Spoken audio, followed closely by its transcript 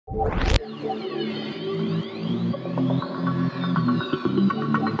Hi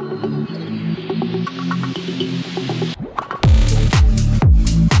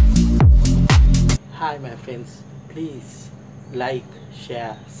my friends, please like,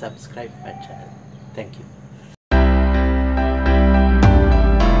 share, subscribe my channel. Thank you.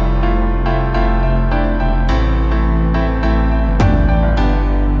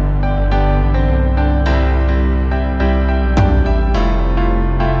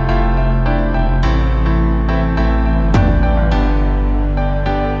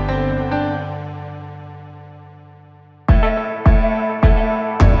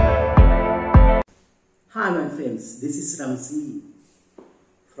 Hi my friends, this is Ramzeen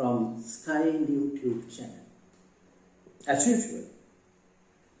from skynewtube channel. As usual,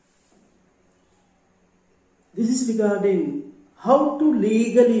 this is regarding how to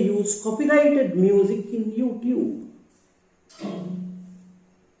legally use copyrighted music in YouTube.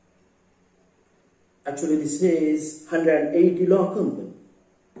 Actually, this says 180 law company,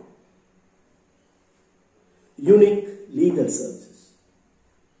 unique legal services.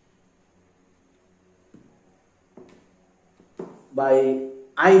 By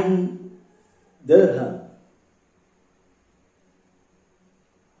Ibn Dirham.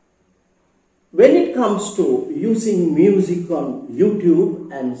 When it comes to using music on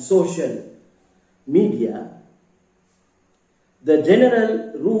YouTube and social media, the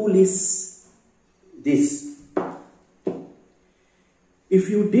general rule is this: if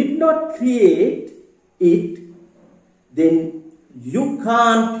you did not create it, then you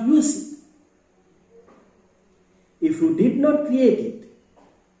can't use it. If you did not create it,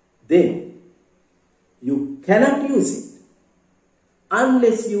 then you cannot use it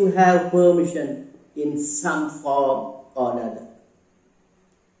unless you have permission in some form or another.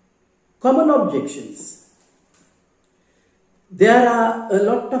 Common objections. There are a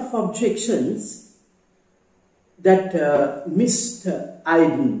lot of objections that Mr.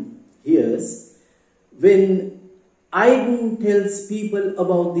 Ibn hears when Ibn tells people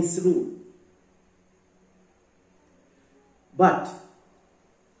about this rule. But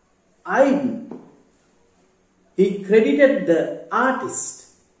he credited the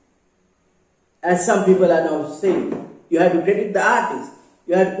artist, as some people are now saying. You have to credit the artist.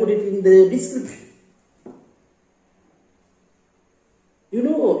 You have to put it in the description. You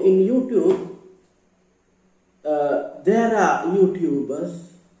know, in YouTube, there are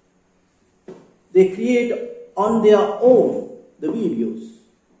YouTubers, they create on their own the videos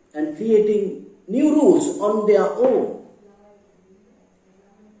and creating new rules on their own.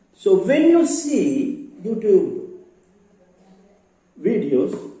 So when you see YouTube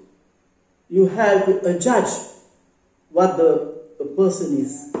videos, you have to judge what the person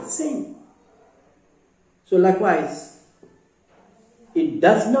is saying. So likewise, it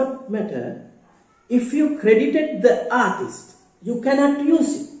does not matter if you credited the artist, you cannot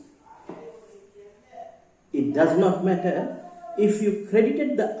use it. It does not matter if you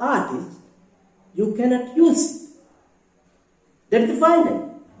credited the artist, you cannot use it. That's the final.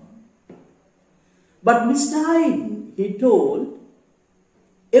 But Mr. Ibn, he told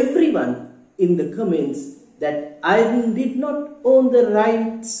everyone in the comments that Ibn did not own the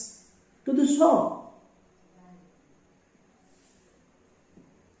rights to the song.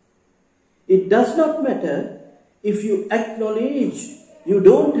 It does not matter if you acknowledge you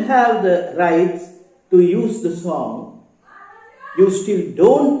don't have the rights to use the song, you still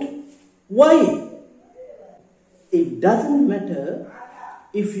don't. Why? It doesn't matter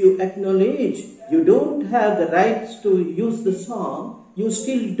if you acknowledge you don't have the rights to use the song, you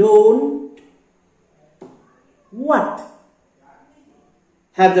still don't what?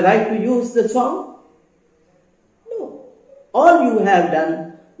 Have the right to use the song? No. All you have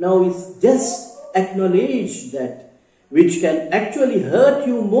done now is just acknowledge that, which can actually hurt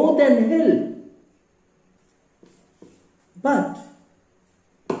you more than help. But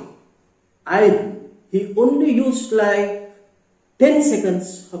he only used like 10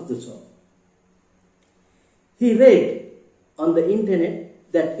 seconds of the song. He read on the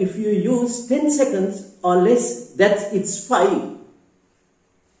internet that if you use 10 seconds or less, it's fine.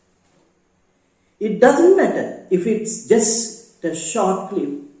 It doesn't matter if it's just a short clip,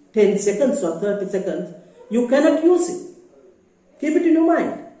 10 seconds or 30 seconds, you cannot use it. Keep it in your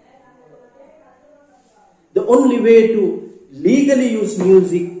mind. The only way to legally use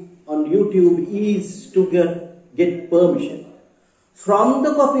music on YouTube is to get permission from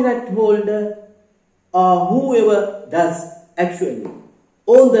the copyright holder or whoever does actually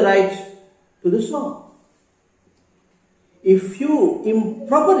own the rights to the song. If you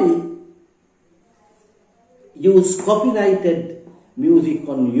improperly use copyrighted music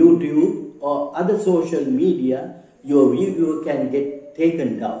on YouTube or other social media, your video can get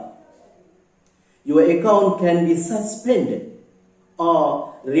taken down. Your account can be suspended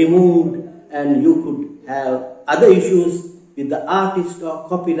or removed, and you could have other issues with the artist or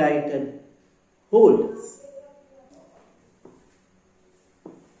copyrighted holders.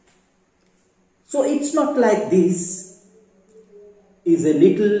 So it's not like this is a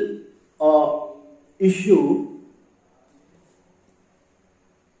little issue.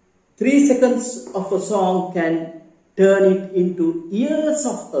 3 seconds of a song can turn it into years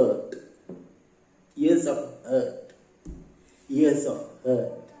of hurt. Years of hurt. Years of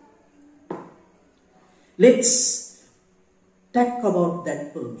hurt. Let's talk about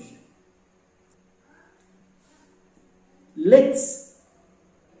that permission. Let's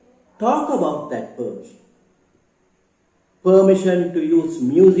talk about that permission. Permission to use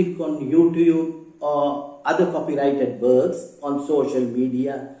music on YouTube or other copyrighted works on social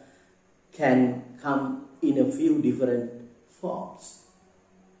media can come in a few different forms.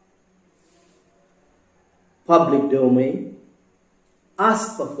 Public domain,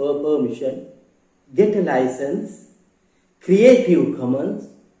 ask for permission, get a license, Creative Commons,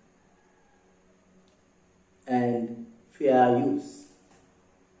 and fair use.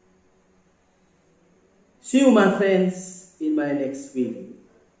 See you, my friends, in my next video.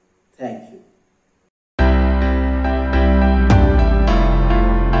 Thank you.